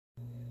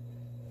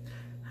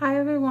Hi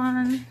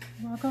everyone,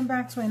 welcome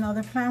back to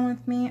another plan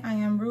with me. I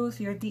am Ruth,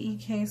 your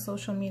DEK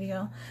social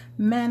media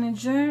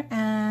manager,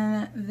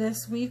 and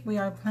this week we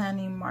are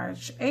planning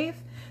March 8th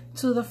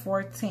to the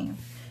 14th.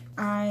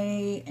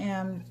 I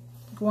am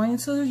going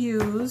to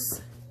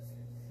use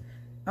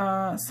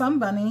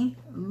Somebody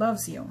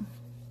Loves You.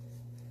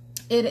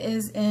 It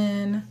is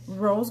in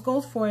rose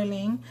gold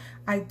foiling.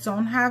 I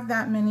don't have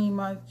that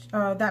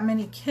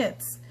many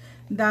kits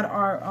that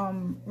are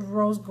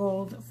rose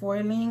gold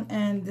foiling,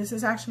 and this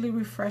is actually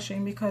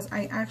refreshing because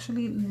I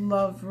actually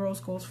love rose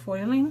gold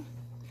foiling.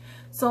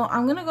 So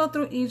I'm gonna go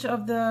through each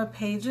of the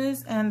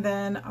pages and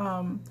then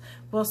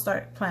we'll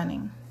start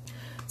planning.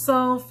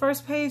 So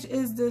first page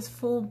is this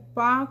full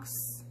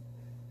box,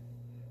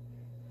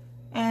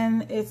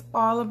 and it's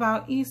all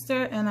about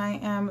Easter, and I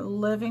am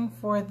living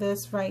for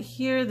this right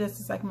here. This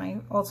is like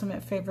my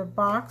ultimate favorite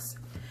box.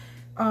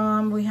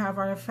 We have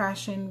our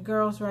fashion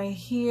girls right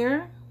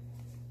here.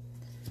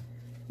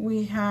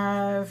 We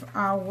have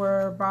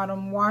our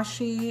bottom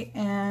washi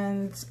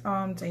and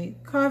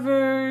date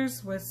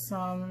covers with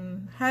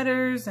some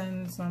headers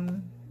and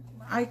some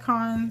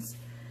icons.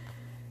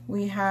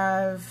 We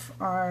have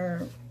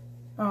our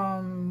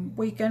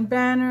weekend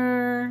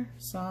banner,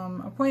 some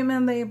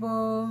appointment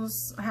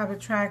labels, habit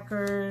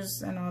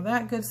trackers, and all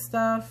that good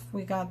stuff.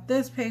 We got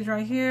this page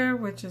right here,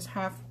 which is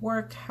half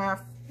work,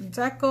 half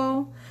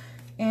deco.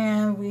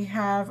 And we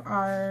have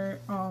our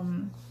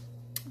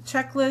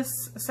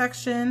checklist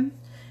section,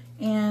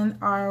 and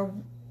our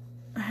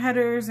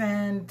headers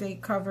and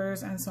date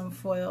covers and some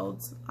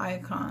foiled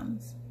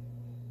icons.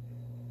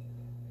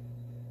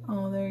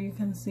 Oh, there you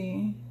can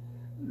see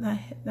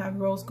that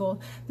rose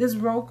gold. This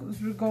rose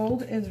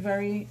gold is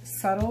very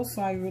subtle,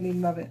 so I really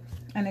love it,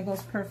 and it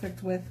goes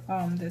perfect with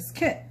this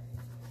kit.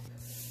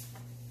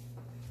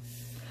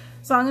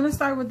 So I'm going to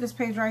start with this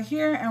page right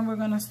here, and we're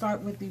going to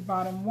start with the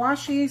bottom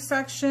washi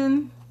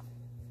section.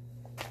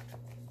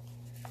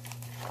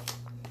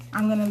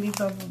 I'm going to leave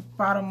the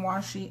bottom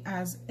washi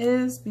as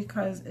is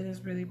because it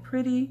is really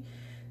pretty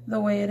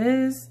the way it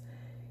is.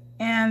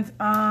 And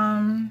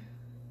I'm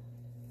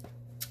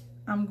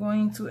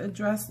going to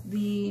address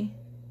the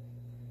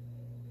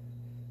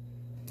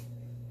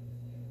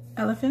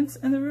elephants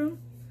in the room.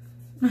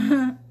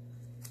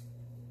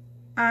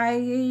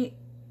 I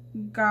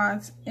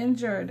got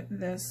injured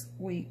this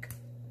week,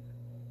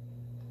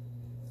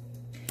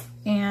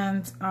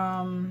 and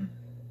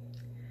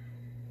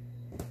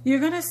you're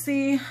going to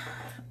see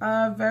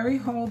a very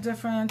whole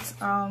different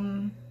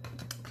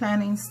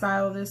planning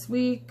style this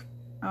week.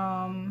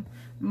 I'm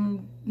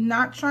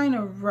not trying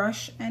to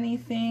rush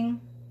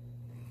anything.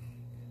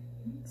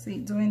 See,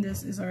 doing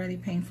this is already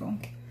painful.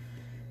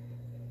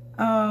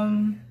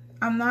 I'm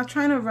not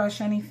trying to rush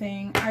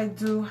anything. I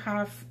do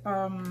have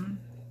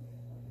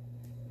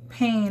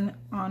pain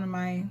on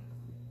my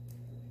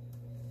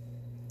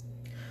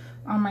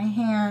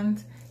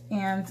hand,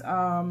 and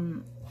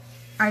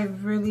I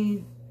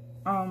really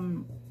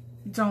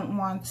don't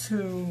want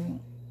to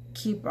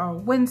keep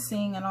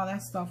wincing and all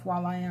that stuff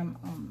while I am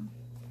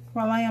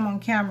on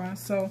camera.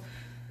 So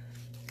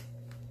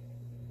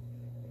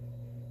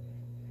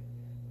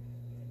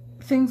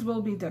things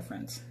will be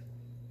different.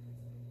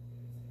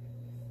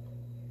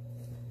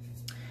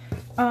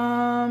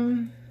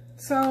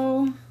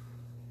 So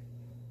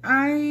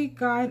I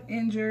got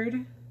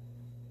injured.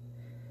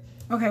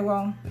 Okay,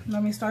 well,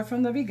 let me start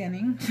from the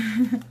beginning.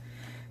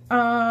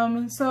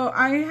 So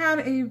I had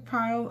a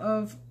pile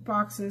of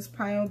boxes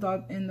piled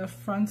up in the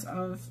front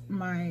of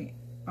my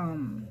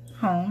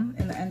home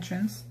in the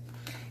entrance,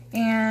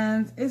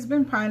 and it's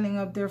been piling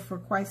up there for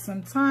quite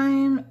some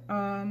time,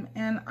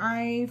 and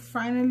I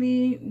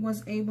finally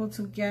was able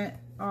to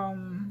get a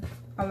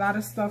lot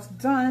of stuff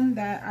done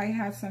that I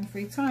had some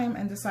free time,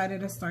 and decided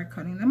to start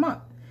cutting them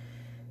up.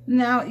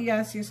 Now,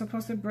 yes, you're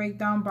supposed to break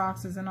down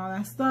boxes and all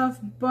that stuff,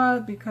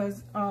 but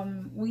because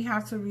we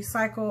have to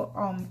recycle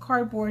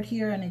cardboard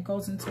here, and it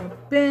goes into a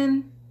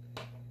bin,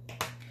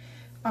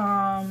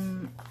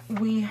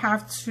 we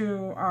have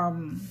to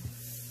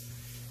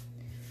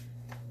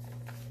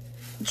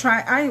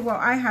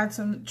I had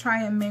to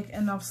try and make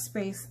enough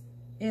space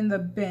in the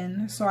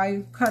bin, so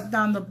I cut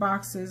down the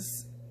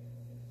boxes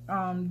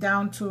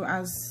down to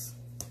as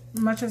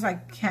much as I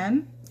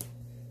can.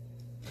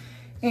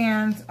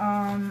 And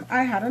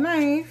I had a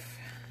knife.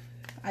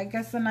 I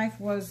guess the knife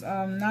was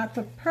not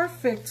the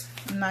perfect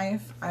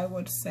knife, I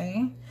would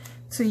say,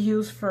 to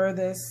use for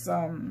this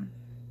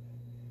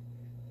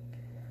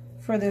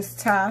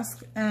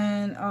task,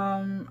 and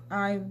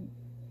I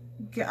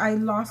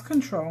lost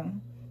control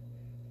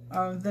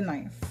of the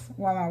knife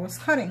while I was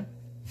cutting.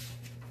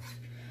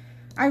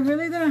 I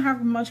really didn't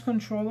have much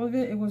control of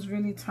it. It was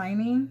really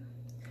tiny,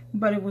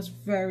 but it was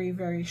very,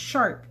 very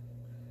sharp.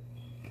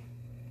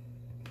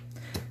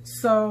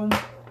 So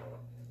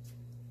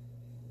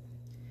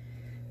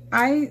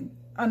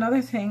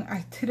another thing,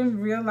 I didn't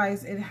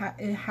realize it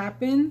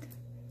happened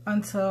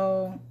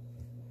until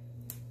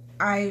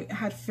I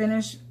had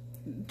finished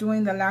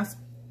doing the last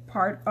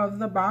part of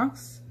the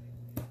box.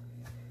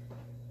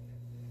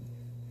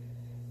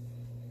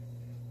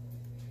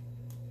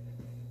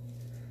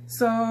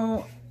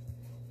 So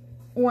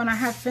when I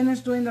had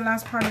finished doing the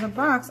last part of the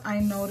box, I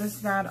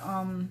noticed that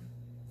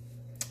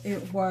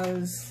it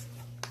was,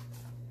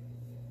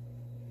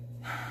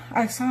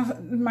 I saw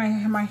my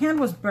hand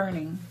was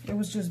burning. It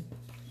was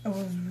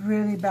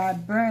really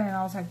bad burn, and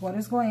I was like, what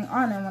is going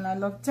on? And when I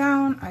looked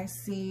down, I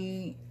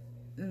see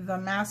the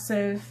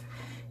massive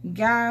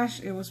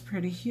gash. It was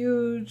pretty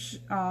huge.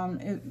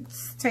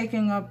 It's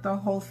taking up the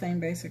whole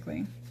thing,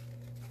 basically,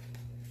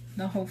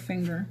 the whole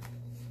finger.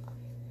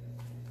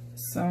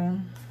 So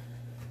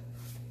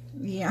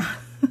yeah,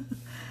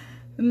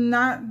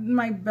 not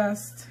my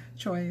best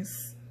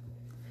choice.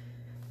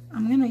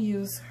 I'm gonna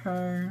use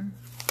her.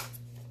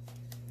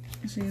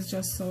 She's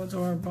just so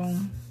adorable.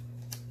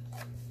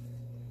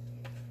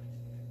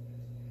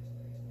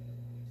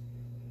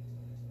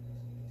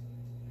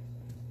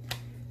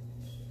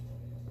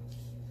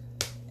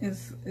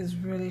 It's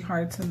really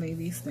hard to lay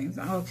these things.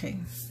 Okay,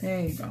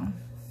 there you go.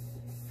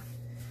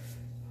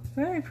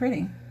 Very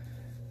pretty.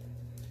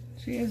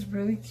 She is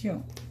really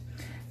cute.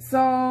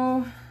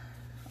 So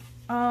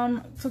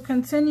to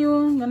continue,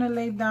 I'm gonna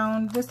lay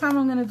down. This time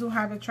I'm gonna do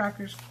habit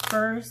trackers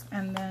first,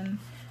 and then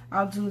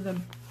I'll do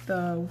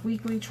the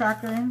weekly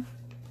tracker,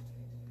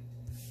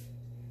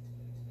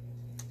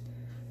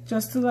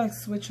 just to like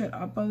switch it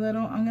up a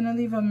little. I'm gonna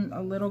leave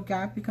a little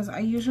gap because I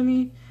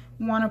usually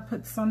want to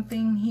put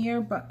something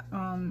here, but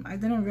I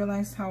didn't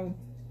realize how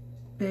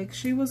big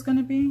she was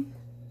gonna be.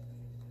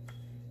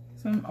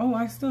 So oh,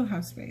 I still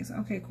have space.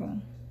 Okay, cool.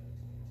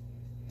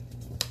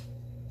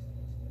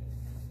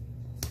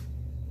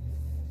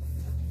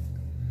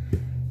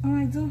 Oh,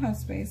 I do have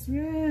space.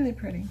 Really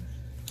pretty.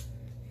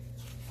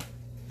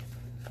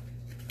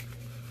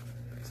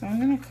 So I'm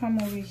gonna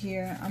come over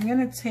here. I'm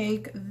gonna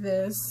take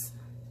this.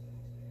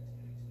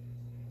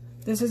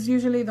 This is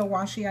usually the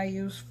washi I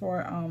use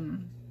for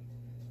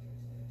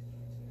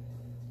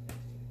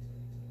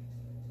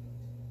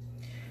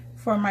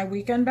my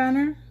weekend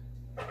banner.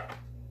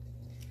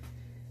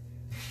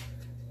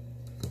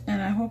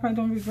 And I hope I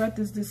don't regret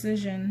this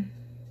decision.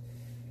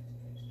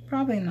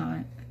 Probably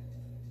not.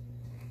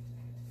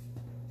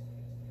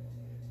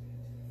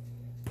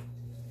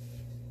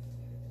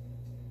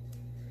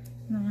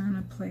 Then I'm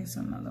gonna place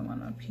another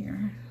one up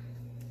here.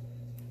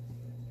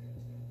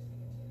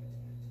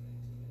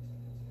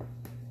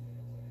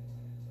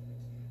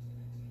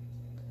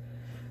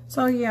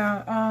 So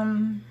yeah,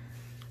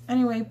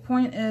 anyway,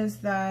 point is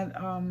that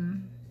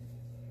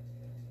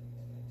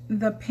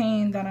the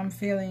pain that I'm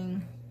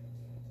feeling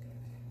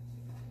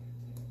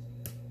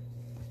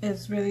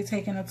is really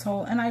taking a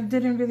toll, and I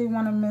didn't really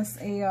want to miss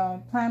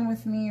a plan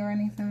with me or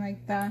anything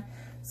like that.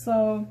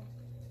 So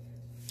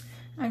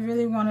I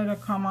really wanted to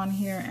come on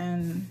here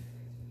and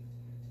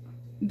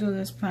do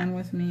this plan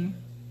with me.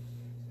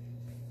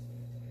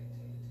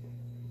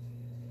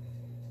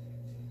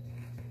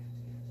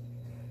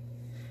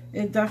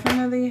 It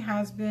definitely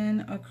has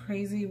been a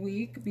crazy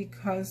week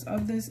because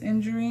of this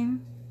injury.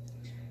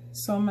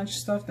 So much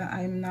stuff that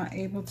I'm not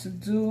able to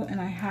do and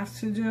I have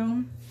to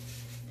do.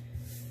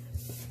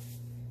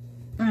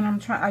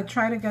 And I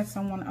try to get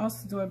someone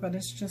else to do it, but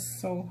it's just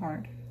so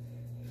hard.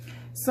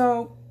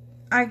 So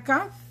I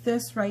got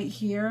this right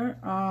here.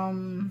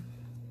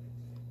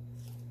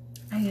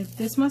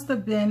 This must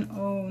have been,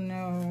 oh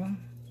no.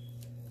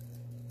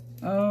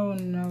 Oh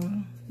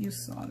no, you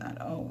saw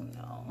that, oh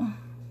no.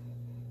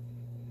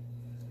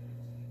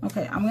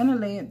 Okay, I'm gonna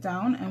lay it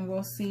down and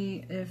we'll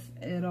see if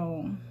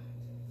it'll,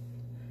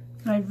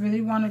 I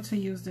really wanted to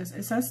use this.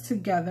 It says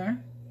together.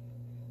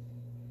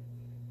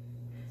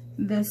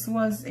 This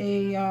was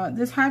a,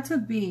 this had to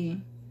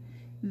be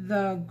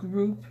the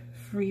group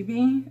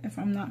freebie, if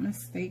I'm not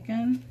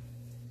mistaken.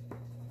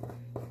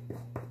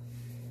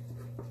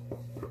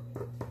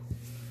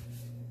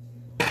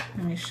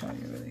 Let me show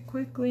you really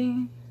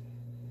quickly.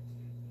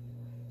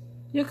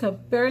 You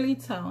could barely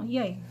tell,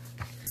 yay.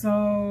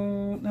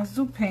 So let's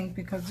do pink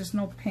because there's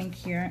no pink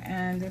here,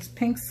 and this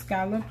pink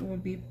scallop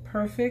would be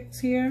perfect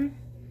here.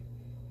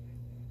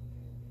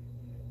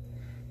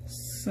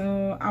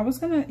 So I was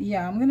gonna,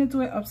 yeah, I'm gonna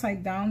do it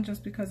upside down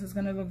just because it's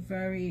gonna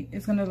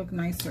look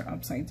nicer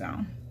upside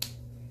down.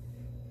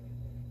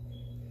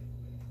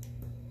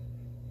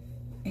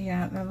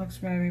 Yeah, that looks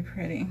very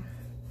pretty.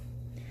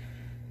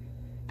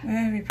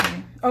 Very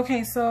pretty.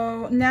 Okay,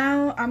 so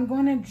now I'm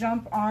going to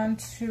jump on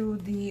to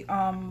the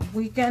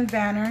weekend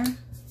banner.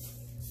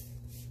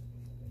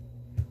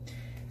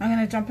 I'm going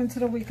to jump into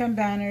the weekend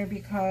banner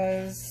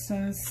because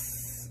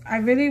since I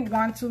really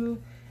want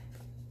to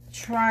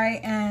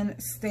try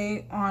and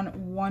stay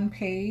on one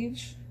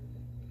page,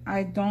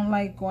 I don't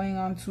like going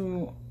on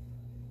to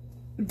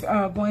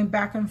going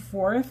back and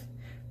forth.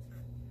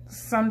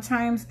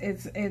 Sometimes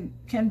it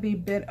can be a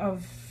bit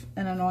of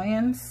an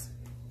annoyance.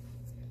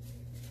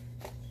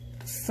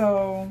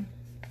 So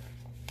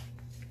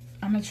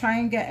I'm gonna try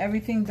and get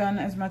everything done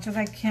as much as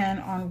I can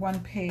on one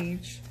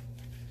page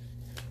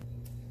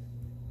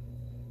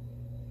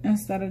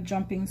instead of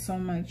jumping so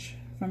much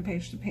from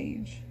page to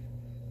page.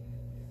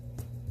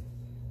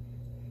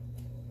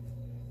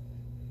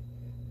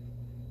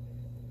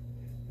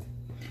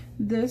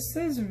 This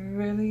is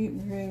really,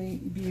 really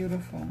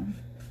beautiful.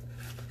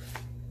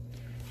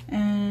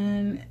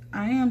 And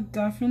I am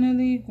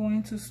definitely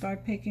going to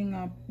start picking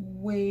up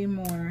way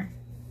more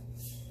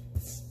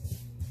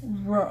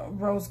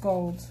rose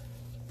gold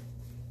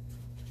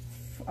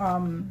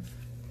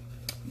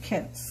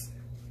kits.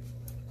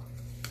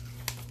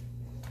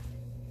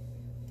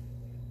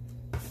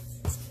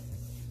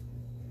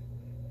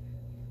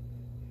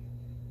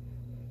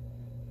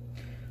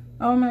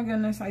 Oh my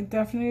goodness, I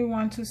definitely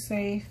want to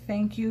say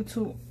thank you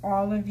to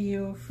all of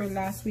you for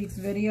last week's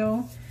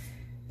video.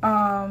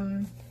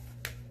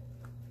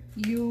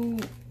 You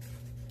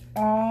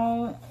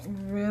all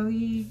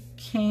really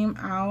came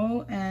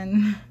out,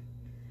 and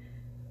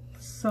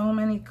so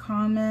many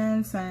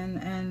comments,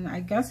 and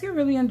I guess you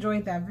really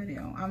enjoyed that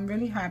video. I'm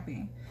really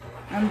happy.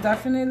 I'm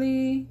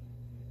definitely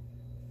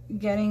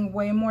getting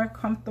way more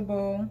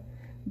comfortable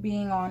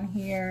being on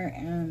here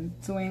and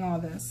doing all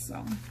this,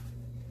 so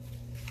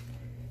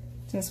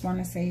just want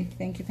to say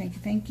thank you, thank you,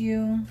 thank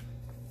you.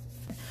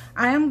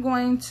 I am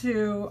going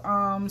to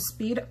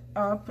speed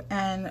up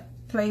and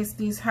place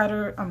these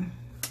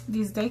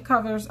these date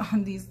covers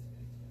on these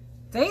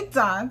date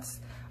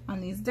dots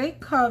on these date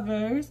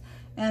covers,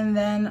 and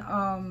then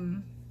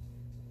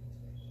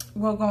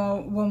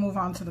we'll move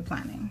on to the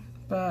planning.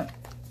 But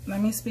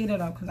let me speed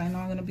it up because I know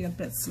I'm going to be a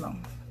bit slow.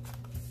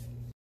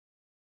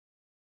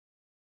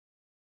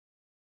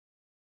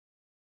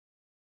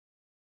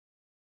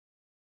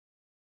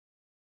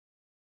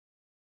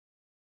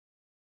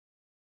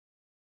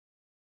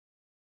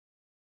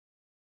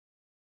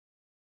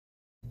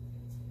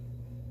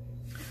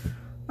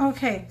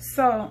 Okay,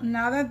 so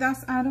now that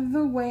that's out of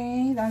the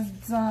way, that's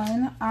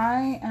done,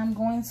 I am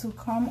going to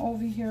come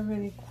over here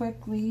really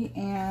quickly,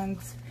 and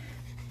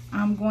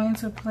I'm going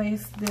to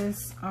place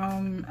this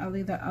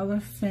Ellie the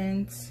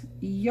Elephant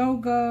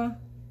Yoga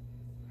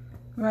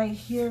right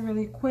here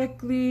really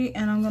quickly,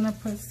 and I'm going to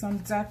put some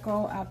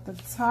deco at the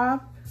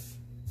top.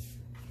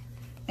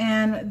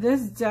 And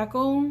this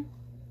deco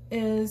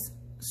is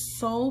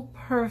so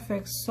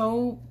perfect,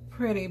 so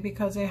pretty,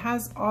 because it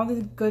has all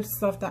the good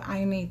stuff that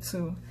I need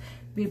to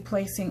be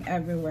placing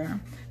everywhere.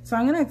 So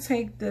I'm going to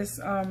take this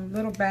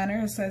little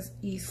banner, it says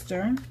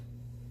Easter,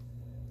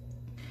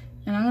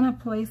 and I'm going to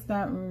place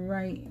that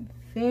right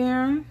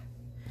there,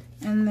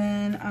 and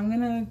then I'm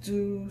going to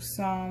do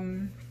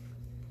some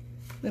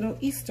little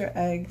Easter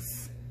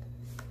eggs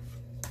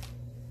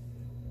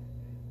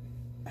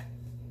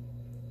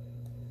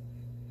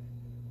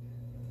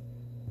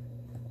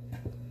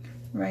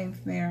right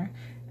there,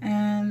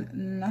 and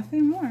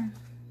nothing more.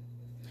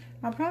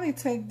 I'll probably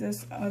take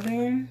this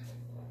other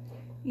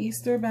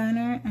Easter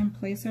banner and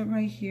place it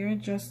right here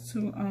just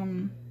to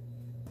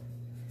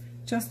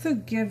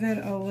give it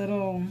a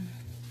little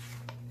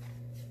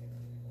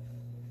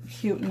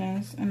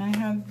cuteness. And I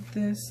have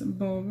this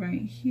bow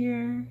right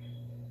here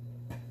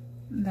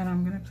that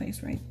I'm gonna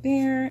place right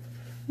there.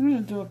 I'm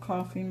gonna do a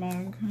coffee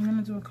mug.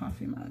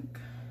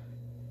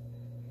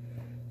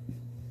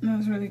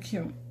 That's really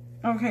cute.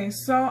 Okay,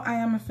 so I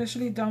am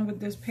officially done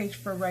with this page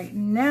for right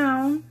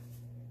now,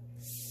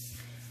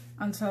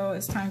 until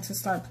it's time to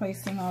start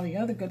placing all the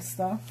other good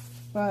stuff.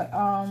 But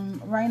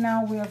right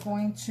now we are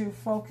going to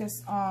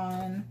focus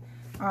on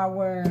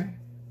our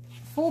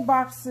full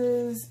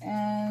boxes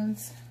and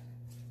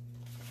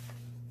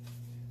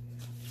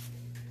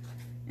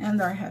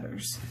our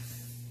headers.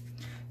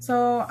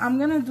 So I'm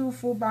gonna do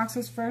full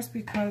boxes first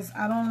because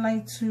I don't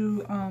like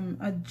to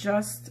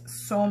adjust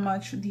so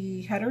much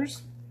the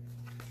headers.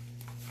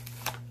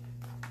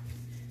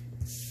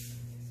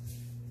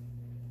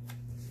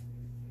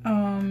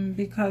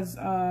 Because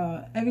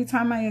every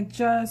time I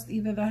adjust,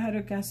 either the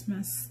header gets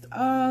messed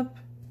up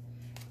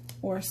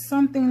or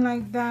something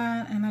like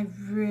that, and I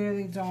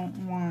really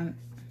don't want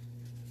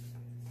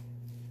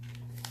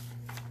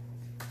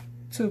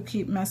to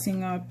keep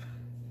messing up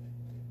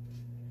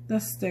the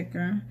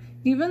sticker,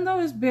 even though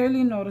it's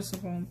barely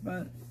noticeable.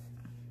 But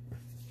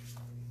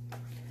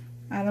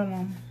I don't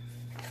know.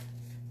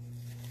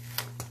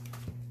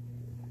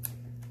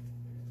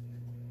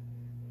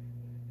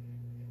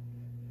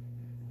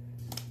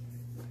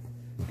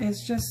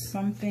 It's just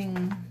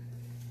something.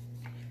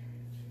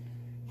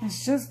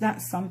 It's just that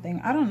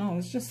something. I don't know.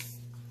 It's just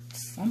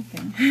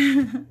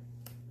something.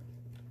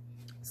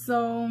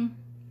 So,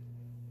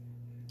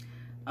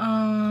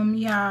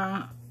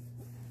 yeah.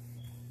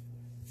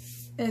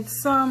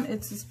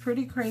 It's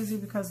pretty crazy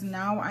because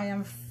now I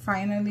am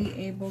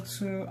finally able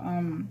to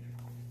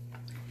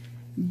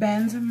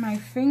bend my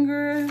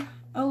finger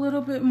a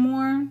little bit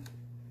more.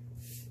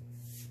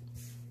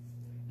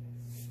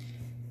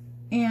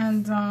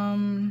 And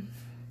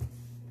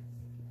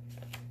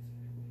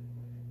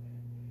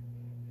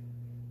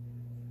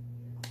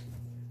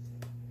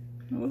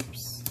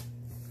oops.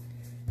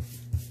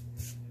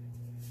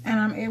 And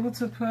I'm able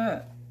to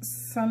put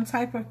some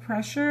type of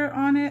pressure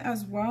on it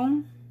as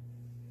well.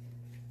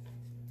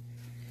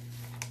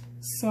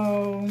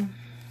 So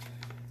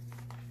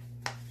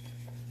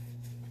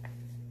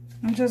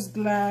I'm just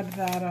glad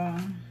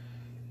that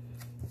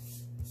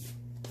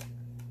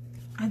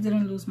I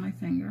didn't lose my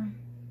finger.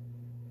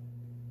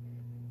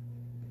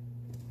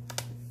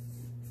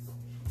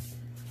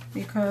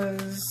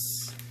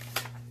 Because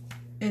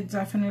it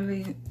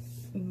definitely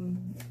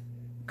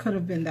could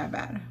have been that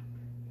bad.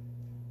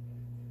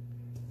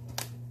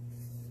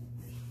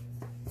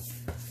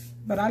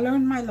 But I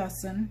learned my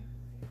lesson.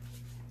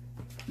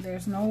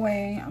 There's no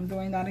way I'm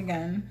doing that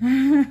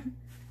again.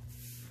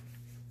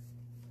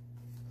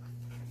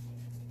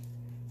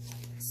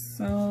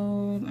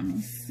 So let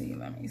me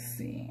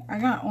see. I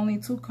got only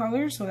 2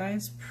 colors, so that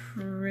is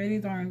pretty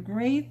darn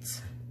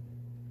great.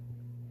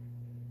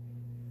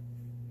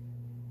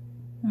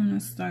 I'm gonna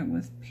start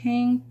with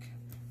pink.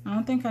 I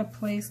don't think I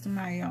placed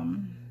my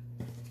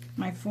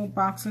my full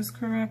boxes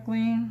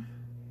correctly.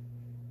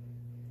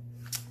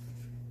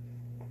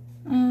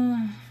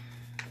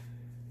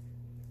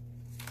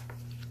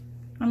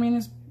 I mean,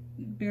 it's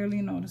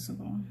barely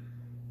noticeable.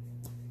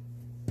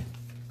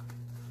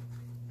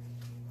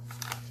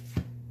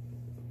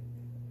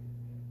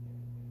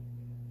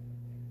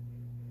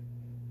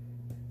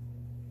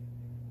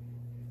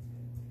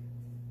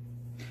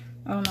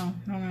 Oh no.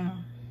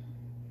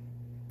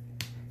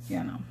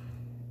 Yeah, no.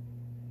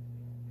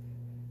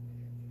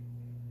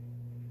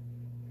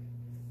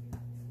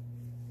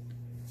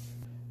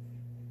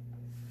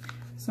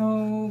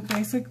 So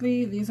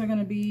basically, these are going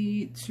to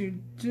be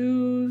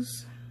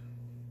to-dos.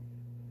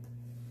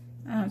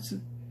 I have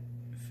to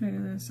figure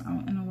this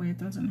out in a way it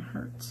doesn't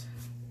hurt.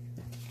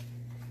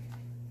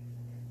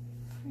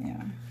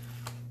 Yeah.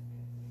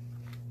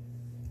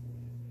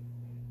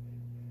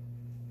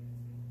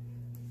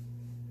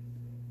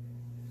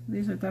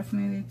 These are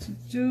definitely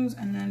to-dos,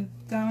 and then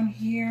down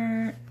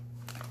here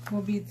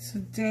will be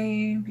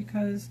today,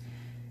 because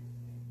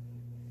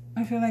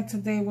I feel like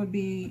today would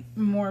be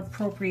more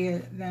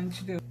appropriate than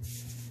to do.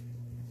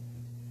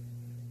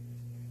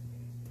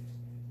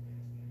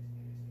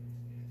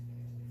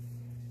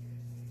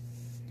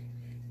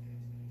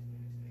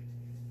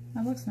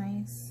 That looks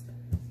nice.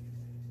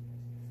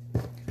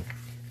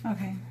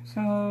 Okay,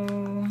 so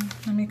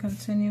let me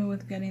continue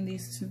with getting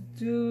these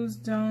to-dos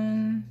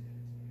done.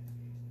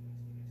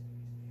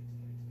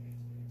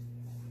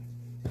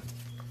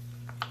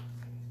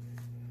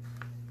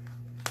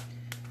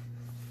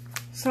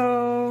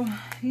 So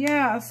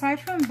yeah, aside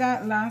from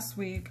that last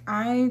week,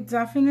 I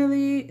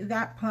definitely,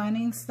 that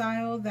planning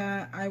style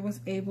that I was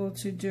able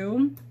to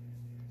do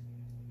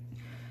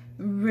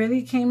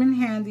really came in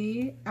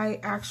handy. I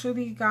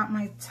actually got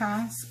my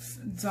tasks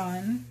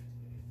done,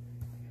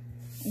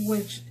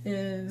 which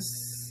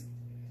is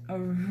a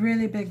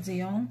really big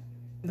deal.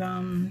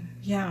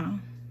 Yeah.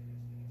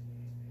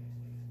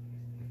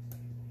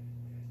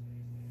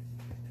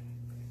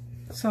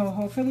 So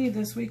hopefully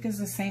this week is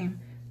the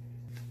same.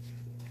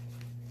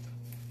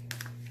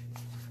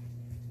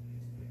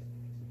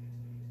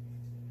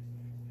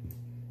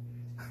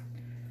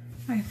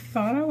 I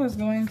thought I was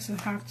going to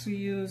have to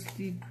use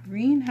the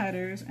green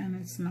headers, and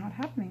it's not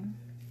happening.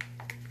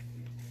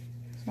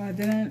 So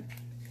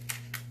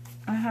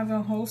I have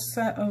a whole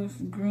set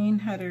of green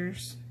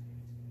headers.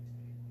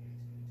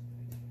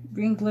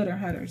 Green glitter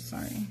headers,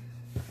 sorry.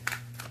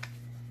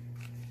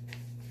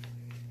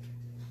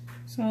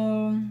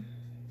 So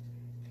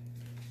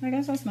I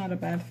guess that's not a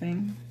bad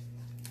thing.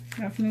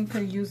 Definitely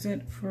could use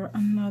it for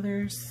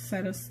another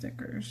set of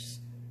stickers.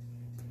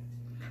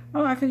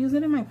 Oh, I could use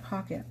it in my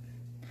pocket.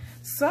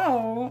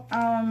 So,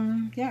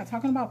 yeah,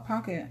 talking about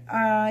pocket,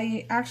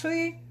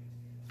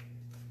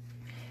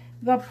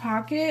 the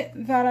pocket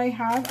that I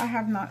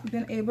have not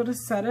been able to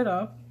set it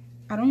up.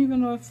 I don't even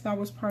know if that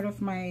was part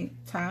of my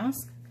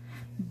task,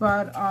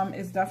 but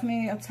it's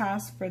definitely a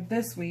task for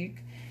this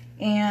week.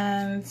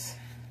 And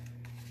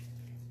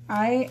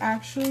I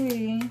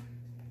actually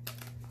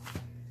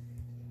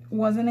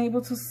wasn't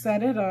able to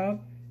set it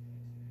up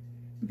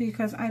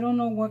because I don't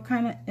know what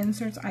kind of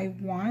inserts I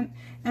want.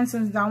 And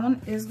since that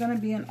one is going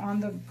to be an on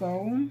the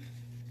go,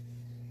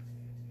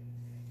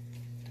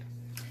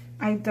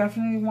 I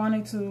definitely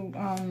wanted to,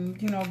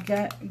 you know,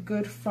 get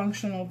good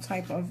functional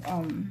type of,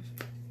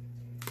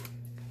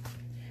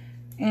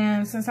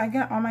 and since I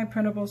get all my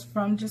printables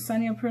from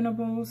Jesenia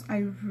Printables,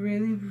 I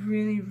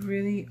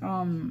really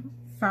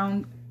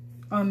found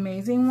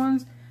amazing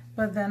ones.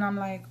 But then I'm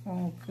like,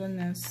 oh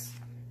goodness.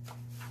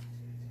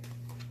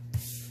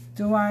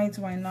 Do I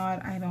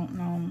not? I don't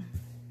know.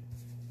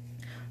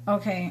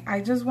 Okay,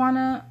 I just want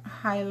to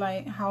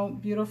highlight how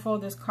beautiful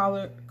this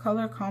color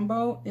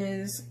combo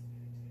is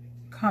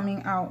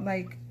coming out.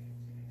 Like,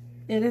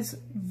 it is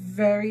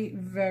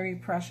very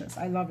precious.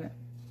 I love it.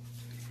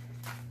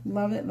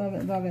 Love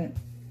it.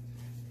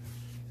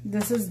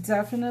 This is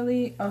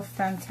definitely a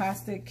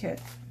fantastic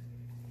kit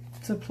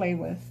to play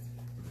with.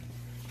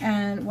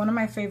 And one of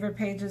my favorite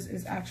pages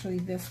is actually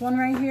this one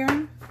right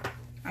here.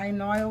 I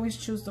know I always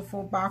choose the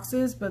full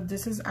boxes, but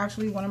this is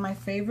actually one of my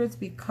favorites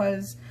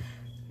because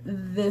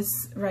this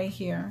right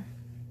here,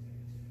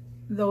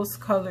 those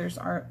colors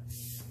are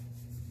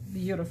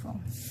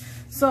beautiful.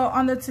 So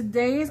on the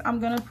today's, I'm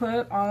gonna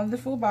put all the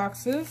full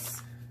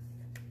boxes,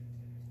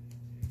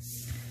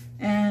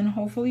 and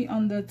hopefully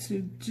on the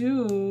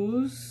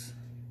to-dos,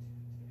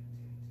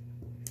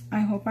 I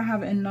hope I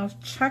have enough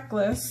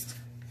checklist,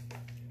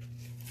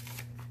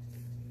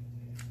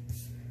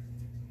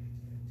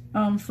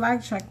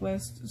 flag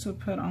checklist to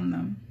put on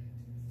them.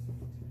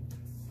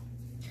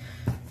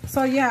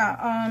 So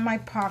yeah, my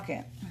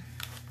pocket.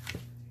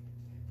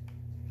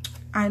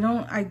 I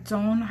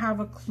don't have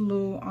a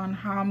clue on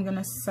how I'm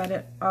gonna set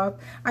it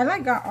up. I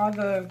like got all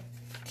the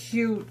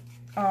cute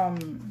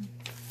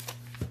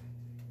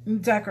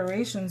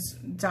decorations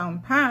down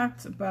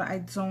packed, but I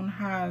don't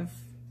have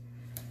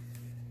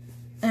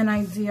an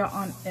idea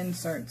on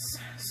inserts.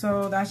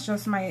 So that's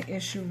just my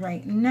issue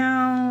right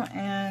now,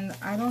 and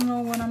I don't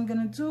know what I'm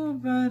gonna do,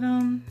 but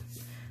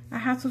I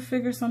have to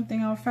figure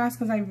something out fast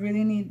because I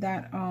really need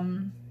that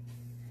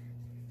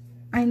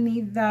I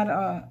need that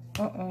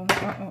oh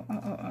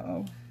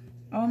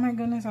my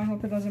goodness, I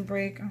hope it doesn't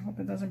break. I hope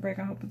it doesn't break.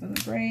 I hope it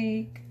doesn't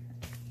break.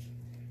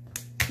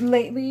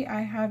 Lately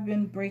I have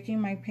been breaking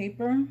my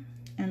paper,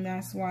 and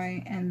that's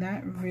why, and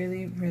that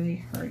really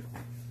hurt.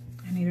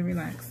 I need to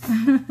relax.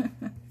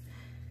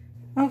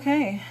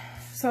 Okay,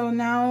 so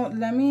now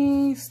let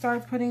me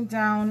start putting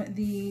down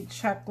the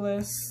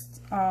checklist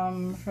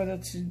for the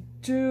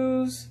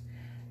to-dos.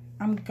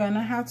 I'm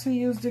gonna have to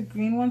use the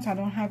green ones. I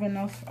don't have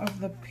enough of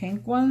the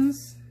pink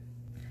ones.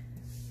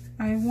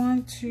 I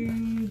want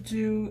to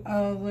do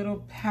a little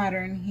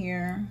pattern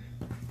here.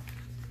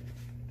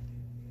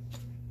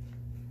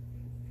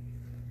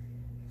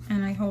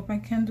 And I hope I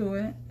can do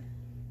it.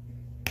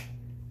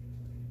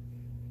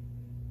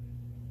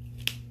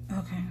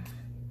 Okay.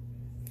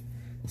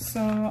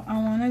 So I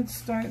want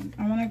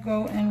to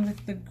go in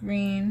with the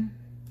green.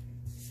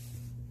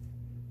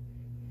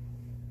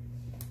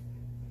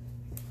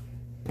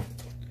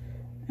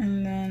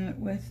 And then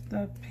with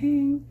the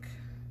pink.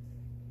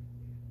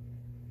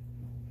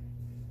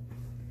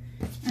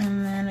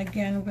 And then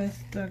again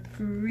with the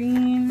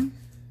green.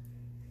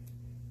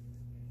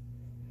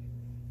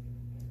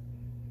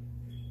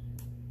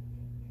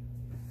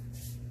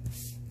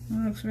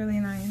 It looks really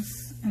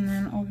nice. And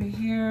then over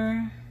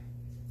here,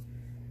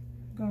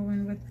 go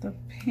in with the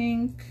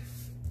pink.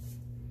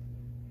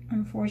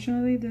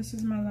 Unfortunately, this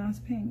is my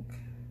last pink.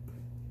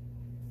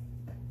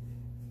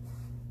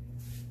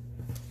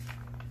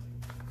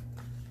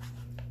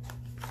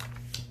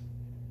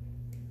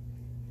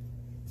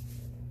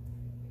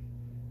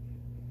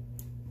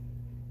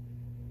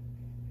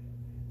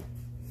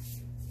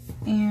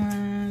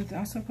 And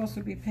that's supposed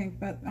to be pink,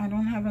 but I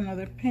don't have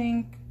another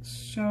pink,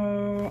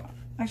 so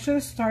I should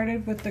have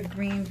started with the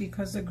green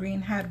because the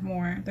green had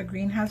more. The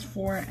green has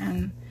 4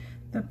 and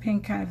the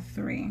pink had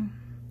 3.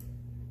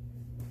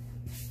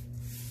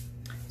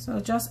 So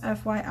just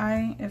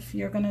FYI, if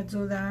you're gonna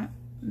do that,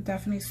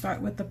 definitely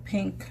start with the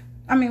pink.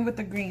 I mean with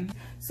the green.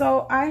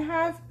 So I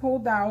have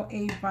pulled out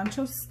a bunch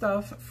of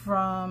stuff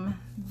from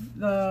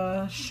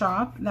the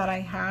shop that I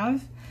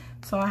have.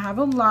 So I have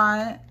a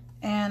lot,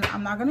 and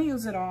I'm not gonna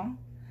use it all,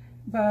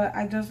 but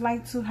I just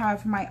like to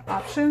have my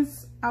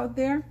options out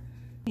there.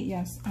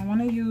 Yes, I want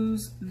to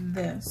use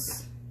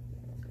this.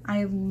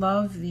 I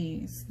love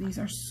these. These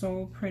are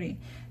so pretty.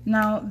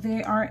 Now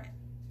they are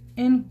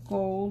in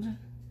gold,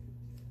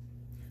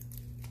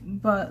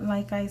 but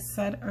like I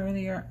said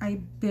earlier, I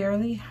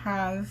barely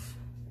have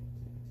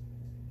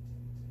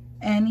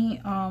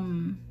any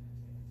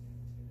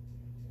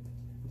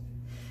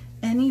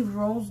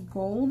rose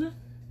gold.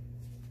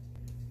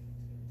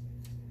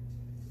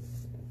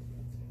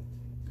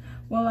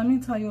 Well, let me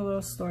tell you a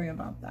little story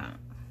about that.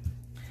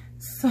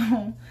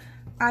 So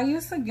I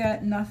used to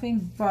get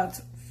nothing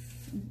but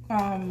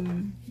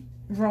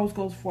rose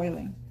gold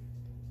foiling.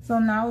 So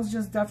now it's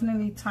just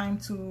definitely time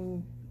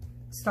to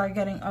start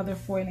getting other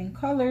foiling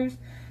colors.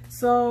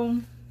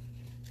 So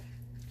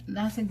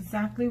that's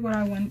exactly what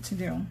I went to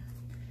do.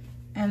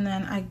 And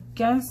then I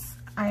guess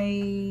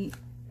I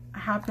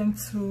happened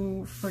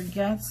to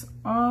forget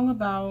all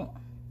about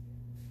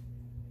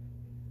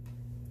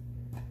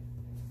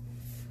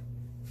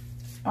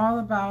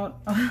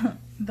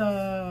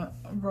the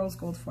rose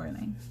gold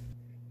foiling.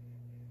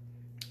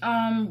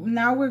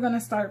 Now we're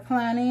gonna start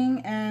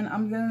planning, and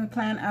I'm gonna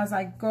plan as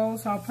I go,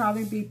 so I'll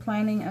probably be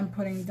planning and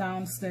putting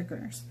down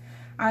stickers.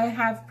 I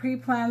have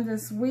pre-planned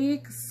this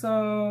week,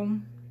 so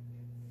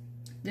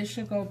this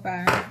should go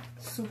by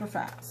super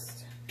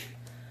fast.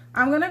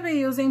 I'm gonna be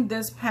using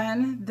this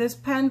pen. This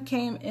pen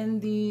came in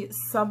the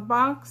sub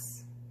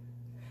box,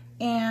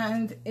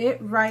 and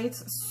it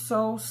writes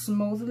so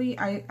smoothly.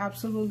 I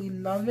absolutely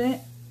love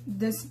it.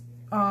 This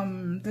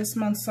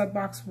month's sub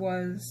box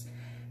was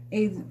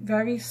a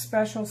very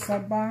special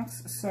sub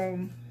box.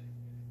 So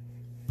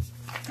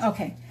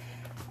okay,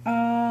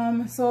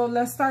 so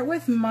let's start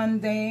with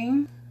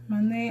Monday.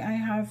 Monday I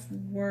have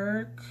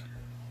work.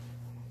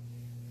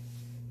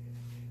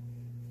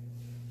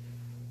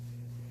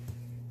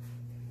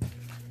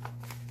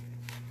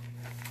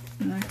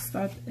 Next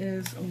up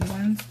is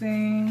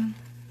Wednesday.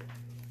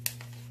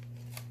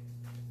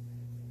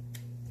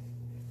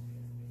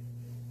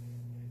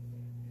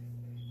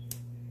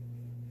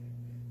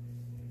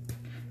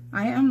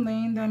 I am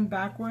laying them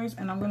backwards,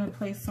 and I'm going to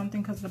place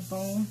something because the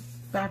bow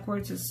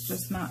backwards is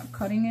just not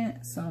cutting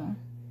it. So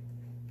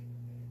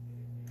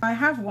I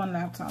have one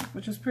laptop,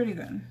 which is pretty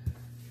good.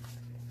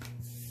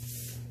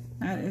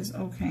 That is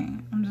okay.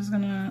 I'm just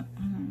gonna,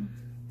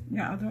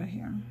 yeah, I'll do it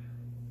here.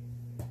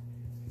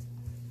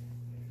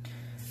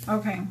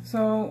 Okay,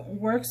 so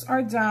works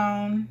are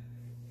down,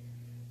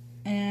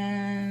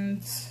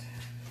 and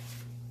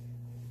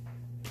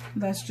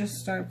let's just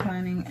start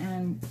planning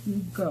and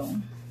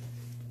go.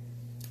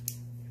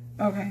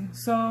 Okay,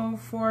 so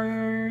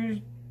for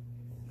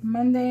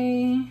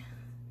Monday,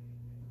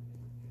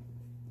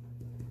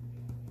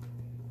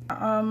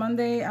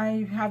 Monday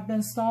I have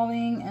been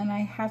stalling and I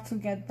have to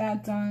get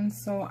that done,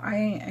 so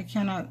I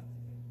cannot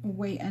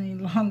wait any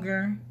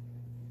longer.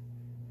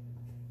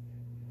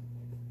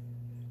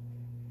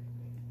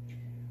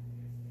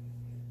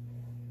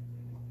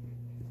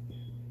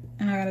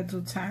 And I gotta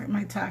do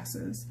my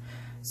taxes.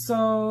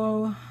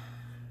 So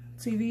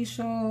TV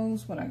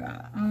shows, what I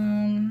got?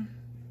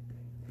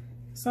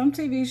 Some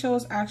TV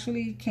shows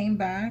actually came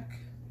back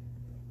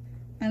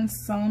and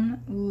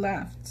some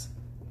left.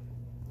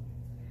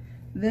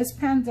 This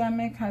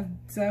pandemic has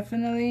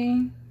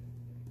definitely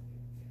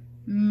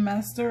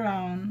messed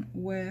around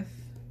with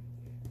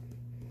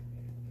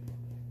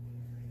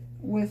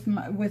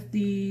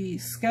the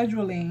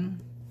scheduling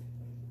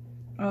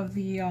of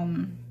the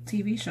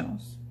TV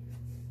shows,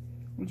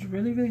 which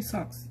really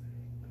sucks.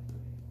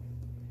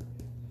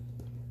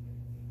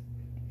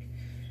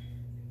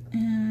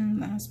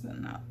 And last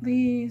but not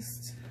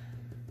least,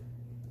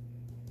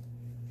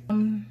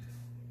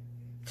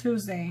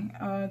 Tuesday.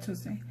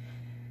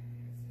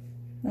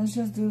 Let's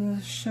just do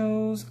the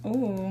shows.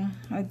 Oh,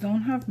 I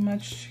don't have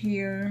much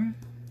here,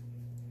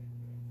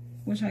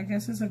 which I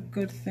guess is a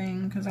good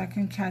thing because I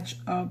can catch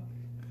up.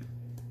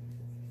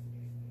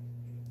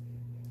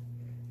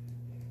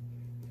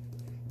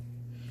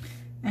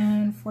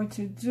 And for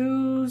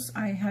to-dos,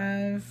 I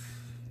have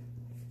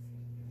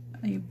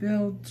a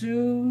bill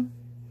due.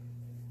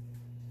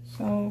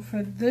 So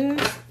for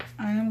this,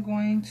 I am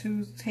going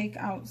to take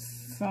out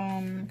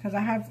some, because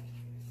I have,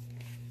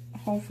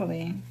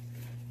 hopefully,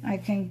 I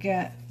can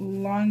get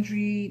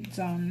laundry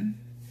done.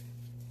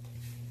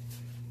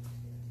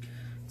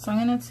 So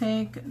I'm going to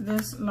take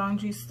this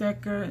laundry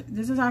sticker.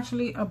 This is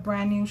actually a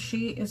brand new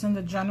sheet. It's in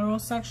the general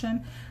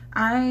section.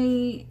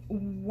 I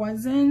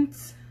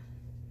wasn't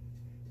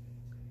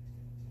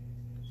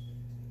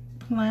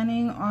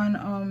planning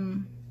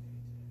on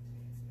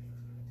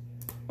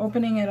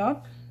opening it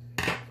up,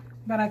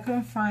 but I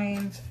couldn't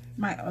find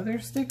my other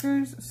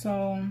stickers,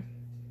 so,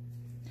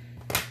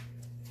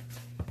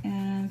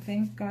 and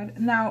thank God.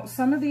 Now,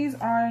 some of these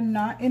are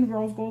not in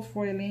rose gold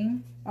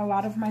foiling. A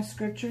lot of my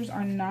scriptures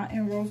are not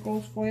in rose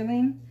gold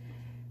foiling.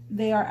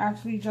 They are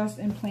actually just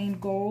in plain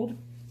gold,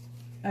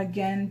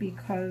 again,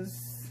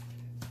 because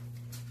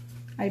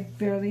I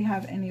barely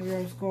have any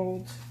rose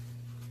gold.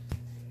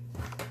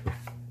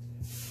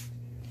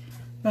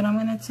 But I'm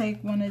going to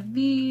take one of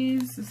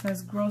these. It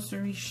says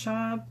grocery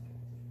shop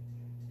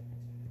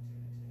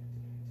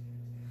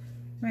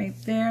right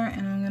there,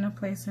 and I'm going to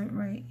place it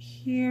right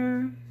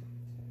here,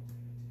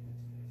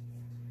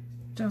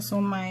 just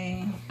so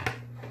my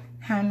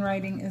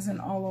handwriting isn't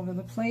all over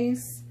the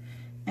place.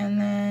 And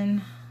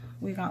then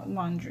we got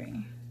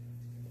laundry.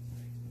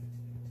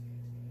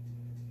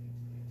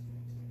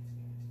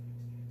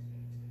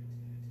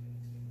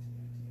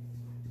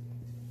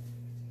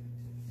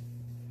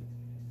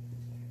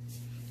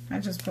 I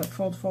just put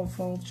fold, fold,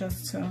 fold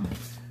just to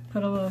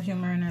put a little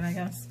humor in it, I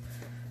guess.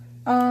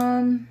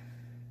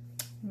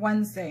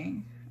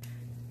 Wednesday.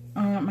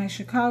 My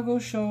Chicago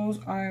shows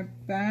are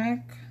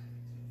back.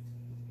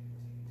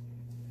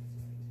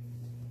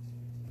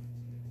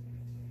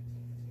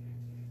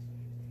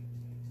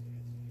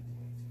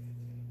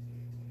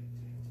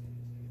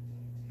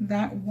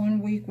 That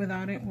 1 week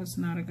without it was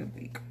not a good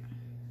week.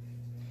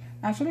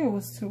 Actually, it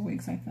was 2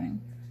 weeks, I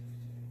think.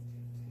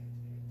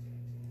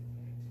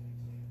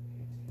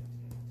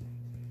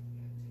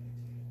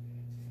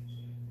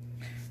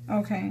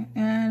 Okay,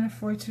 and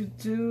for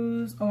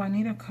to-dos, oh, I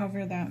need to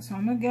cover that, so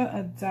I'm gonna get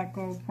a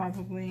deco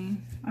probably.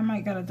 I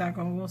might get a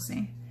deco, we'll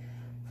see.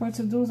 For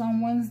to-dos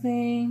on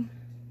Wednesday,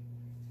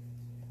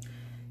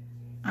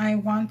 I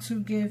want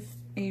to give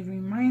a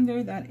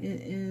reminder that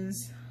it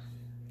is,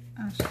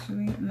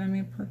 actually, let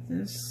me put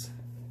this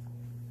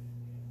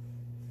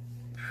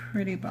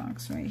pretty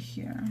box right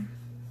here.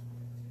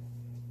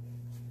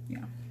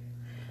 Yeah,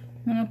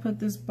 I'm gonna put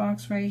this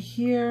box right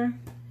here.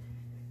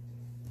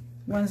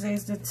 Wednesday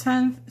is the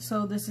 10th,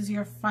 so this is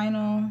your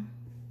final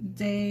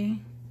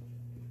day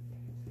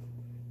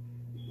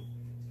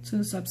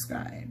to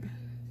subscribe.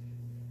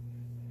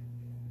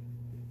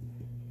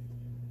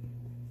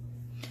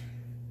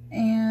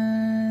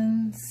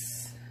 And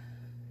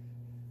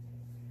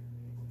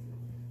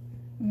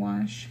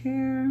wash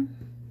hair.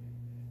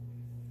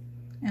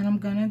 And I'm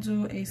gonna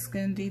do a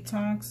skin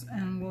detox,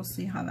 and we'll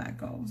see how that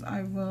goes.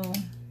 I will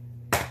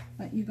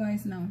let you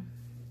guys know.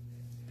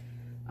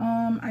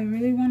 I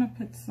really want to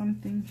put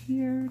something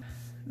here.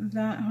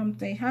 That Hump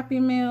Day Happy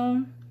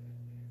Mail.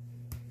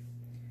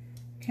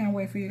 Can't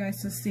wait for you guys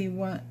to see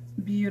what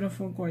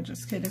beautiful,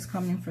 gorgeous kid is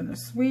coming for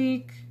this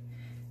week.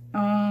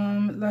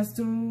 Let's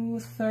do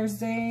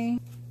Thursday.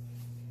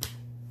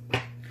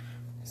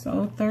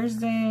 So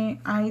Thursday,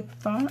 I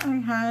thought I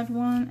had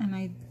one and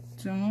I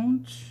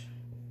don't,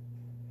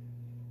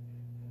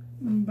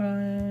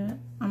 but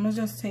I'm gonna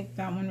just take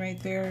that one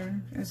right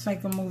there. It's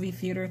like a movie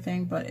theater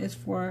thing, but it's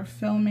for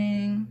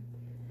filming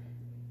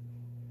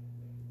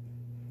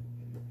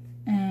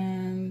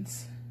and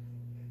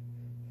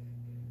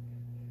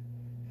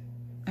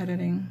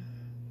editing.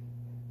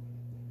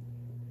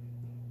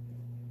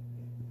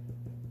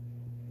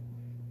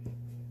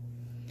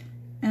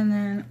 And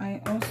then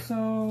I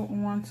also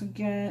want to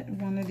get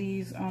one of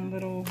these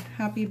little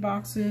happy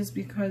boxes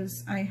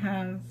because I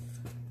have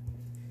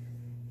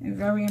a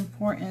very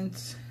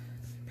important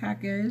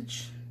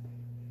package.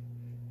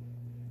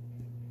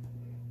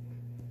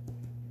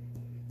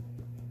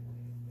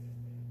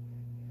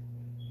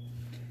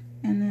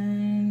 And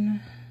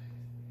then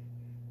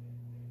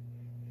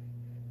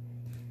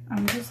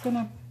I'm just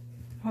gonna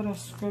put a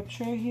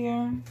scripture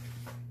here.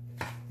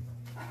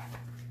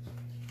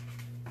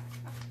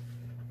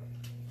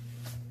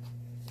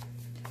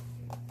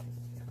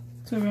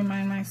 To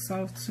remind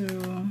myself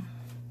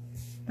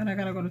that I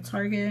gotta go to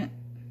Target.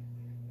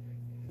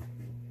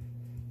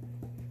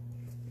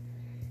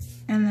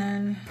 And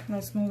then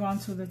let's move on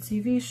to the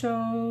TV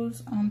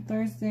shows on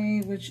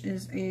Thursday, which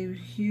is a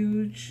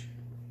huge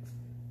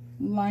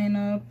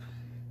lineup.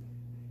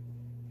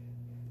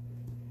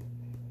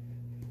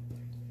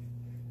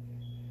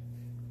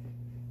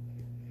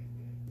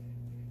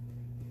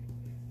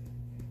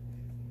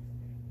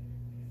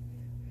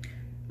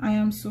 I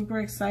am super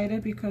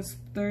excited because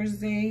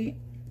Thursday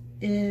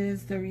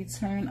is the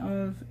return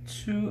of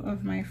two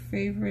of my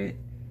favorite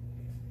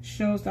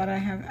shows that I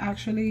have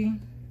actually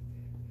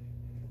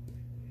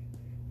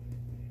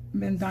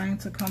been dying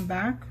to come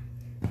back.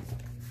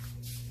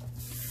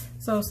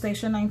 So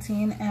Station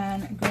 19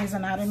 and Grey's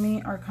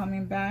Anatomy are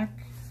coming back.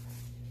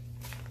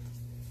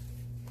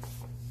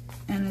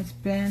 And it's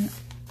been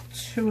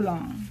too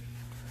long.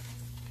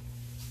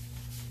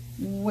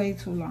 Way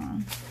too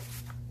long.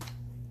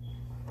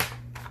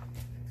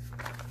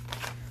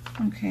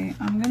 Okay,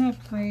 I'm gonna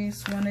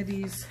place one of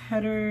these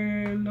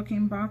header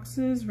looking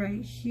boxes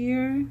right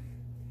here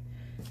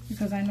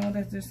because I know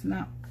that there's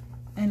not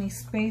any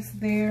space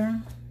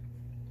there.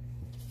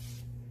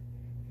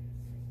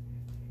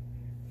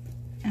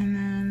 And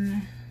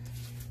then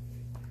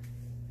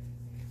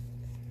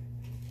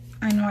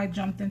I know I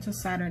jumped into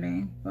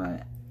Saturday,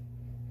 but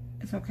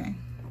it's okay.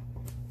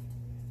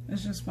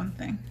 It's just one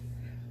thing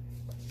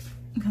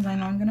because I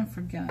know I'm gonna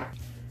forget.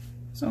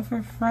 So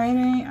for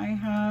Friday, I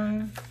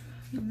have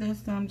this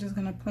that I'm just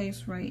gonna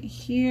place right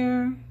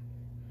here.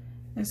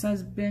 It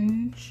says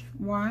binge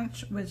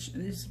watch, which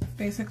is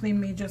basically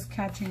me just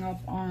catching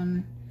up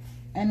on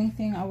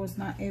anything I was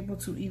not able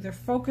to either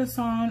focus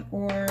on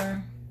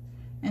or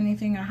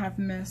anything I have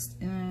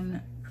missed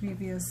in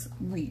previous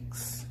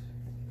weeks.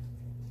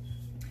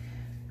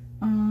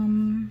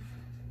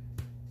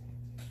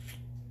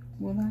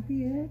 Will that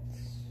be it?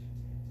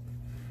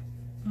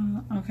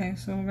 Okay,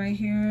 so right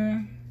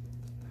here,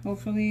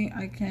 hopefully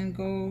I can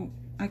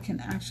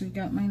actually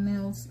get my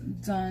nails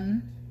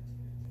done.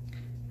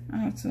 I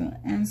have to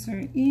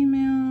answer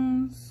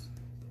emails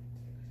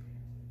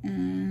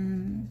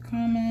and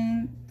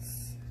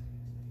comments.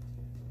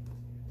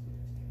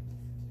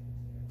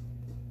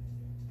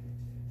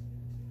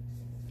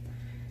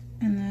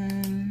 And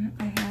then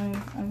I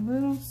have a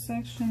little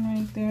section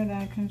right there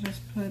that I can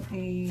just put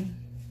a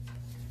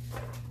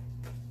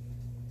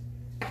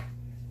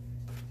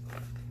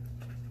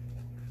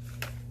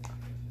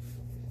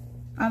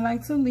I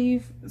like to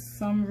leave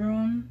some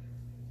room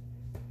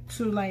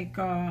to like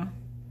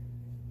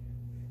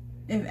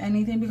if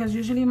anything, because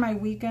usually my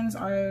weekends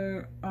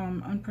are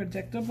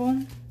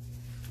unpredictable.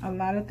 A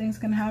lot of things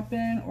can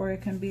happen, or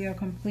it can be a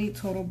complete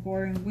total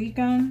boring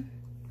weekend.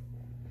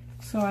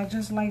 So I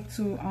just like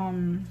to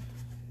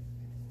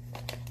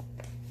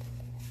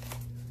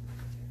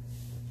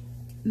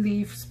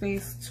leave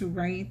space to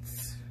write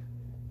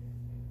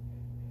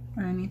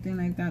or anything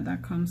like that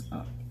that comes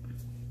up.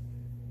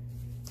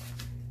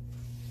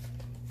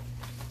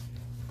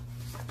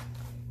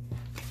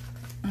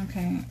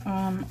 Okay,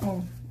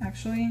 oh,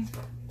 actually,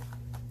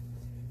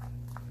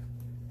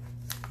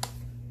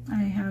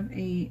 I have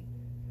a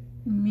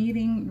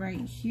meeting right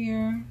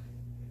here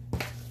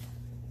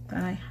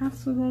that I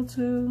have to go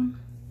to.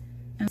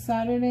 And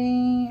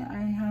Saturday,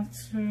 I have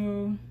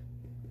to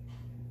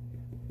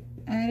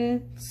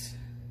edit,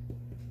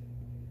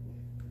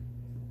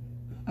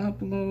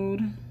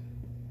 upload,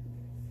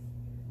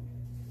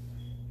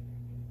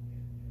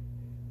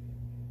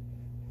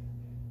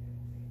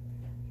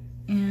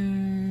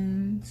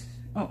 and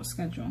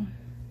schedule.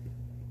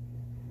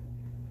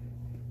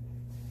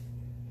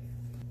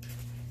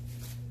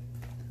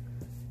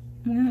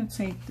 I'm gonna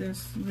take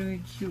this really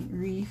cute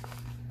wreath.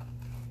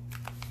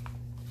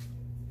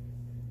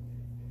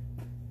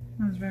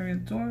 That's very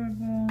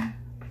adorable.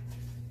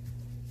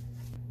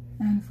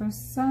 And for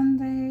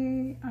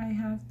Sunday, I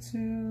have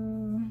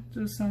to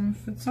do some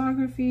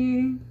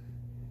photography.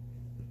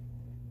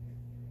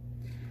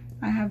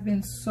 I have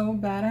been so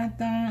bad at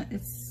that.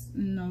 It's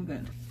no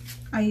good.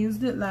 I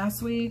used it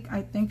last week.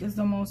 I think it's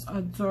the most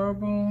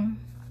adorable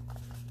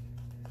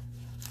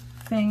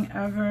thing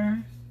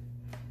ever.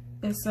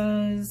 It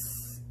says,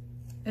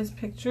 it's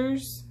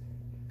pictures,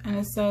 and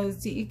it says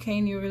DEK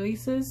new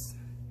releases.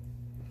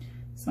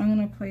 So I'm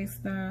gonna place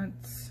that.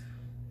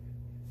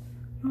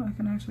 Oh, I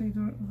can actually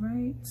do it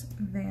right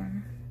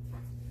there.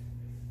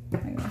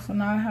 There you go. So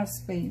now I have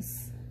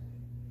space.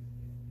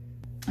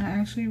 I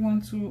actually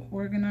want to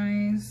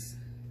organize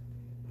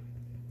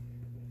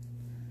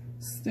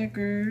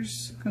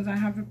stickers because I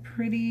have a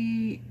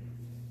pretty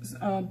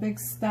big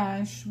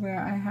stash where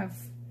I have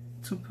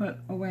to put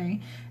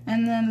away.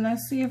 And then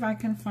let's see if I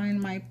can find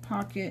my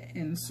pocket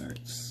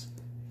inserts.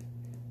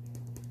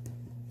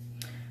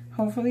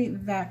 Hopefully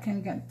that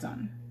can get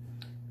done.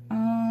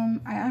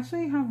 I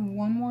actually have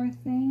one more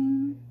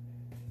thing.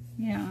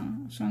 Yeah,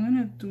 so I'm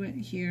gonna do it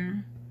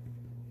here.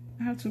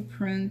 I have to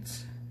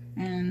print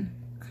and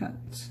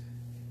cut.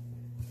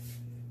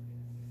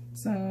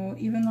 So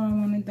even though I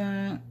wanted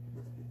that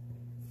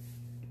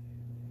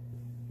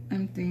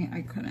empty,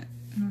 I couldn't.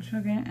 No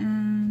sugar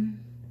and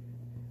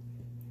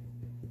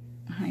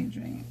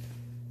hydrate.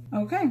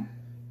 Okay,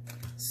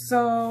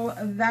 so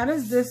that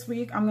is this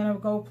week. I'm gonna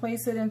go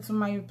place it into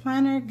my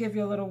planner, give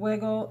you a little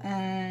wiggle,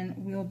 and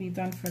we'll be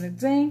done for the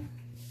day.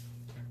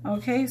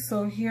 Okay,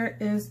 so here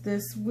is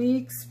this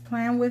week's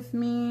plan with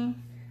me.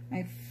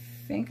 I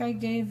think I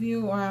gave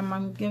you, or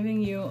I'm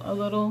giving you a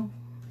little,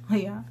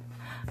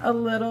 a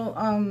little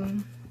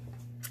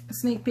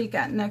sneak peek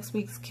at next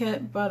week's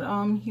kit. But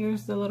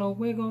here's the little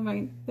wiggle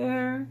right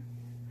there.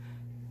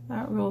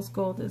 That rose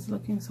gold is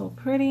looking so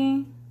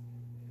pretty.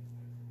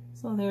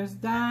 So there's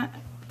that.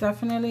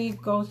 Definitely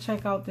go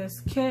check out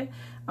this kit.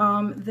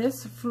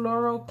 This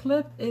floral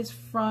clip is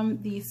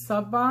from the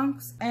sub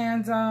box,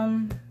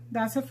 and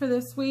that's it for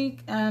this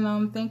week.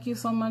 And thank you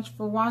so much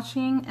for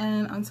watching,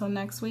 and until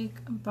next week,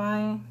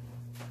 bye.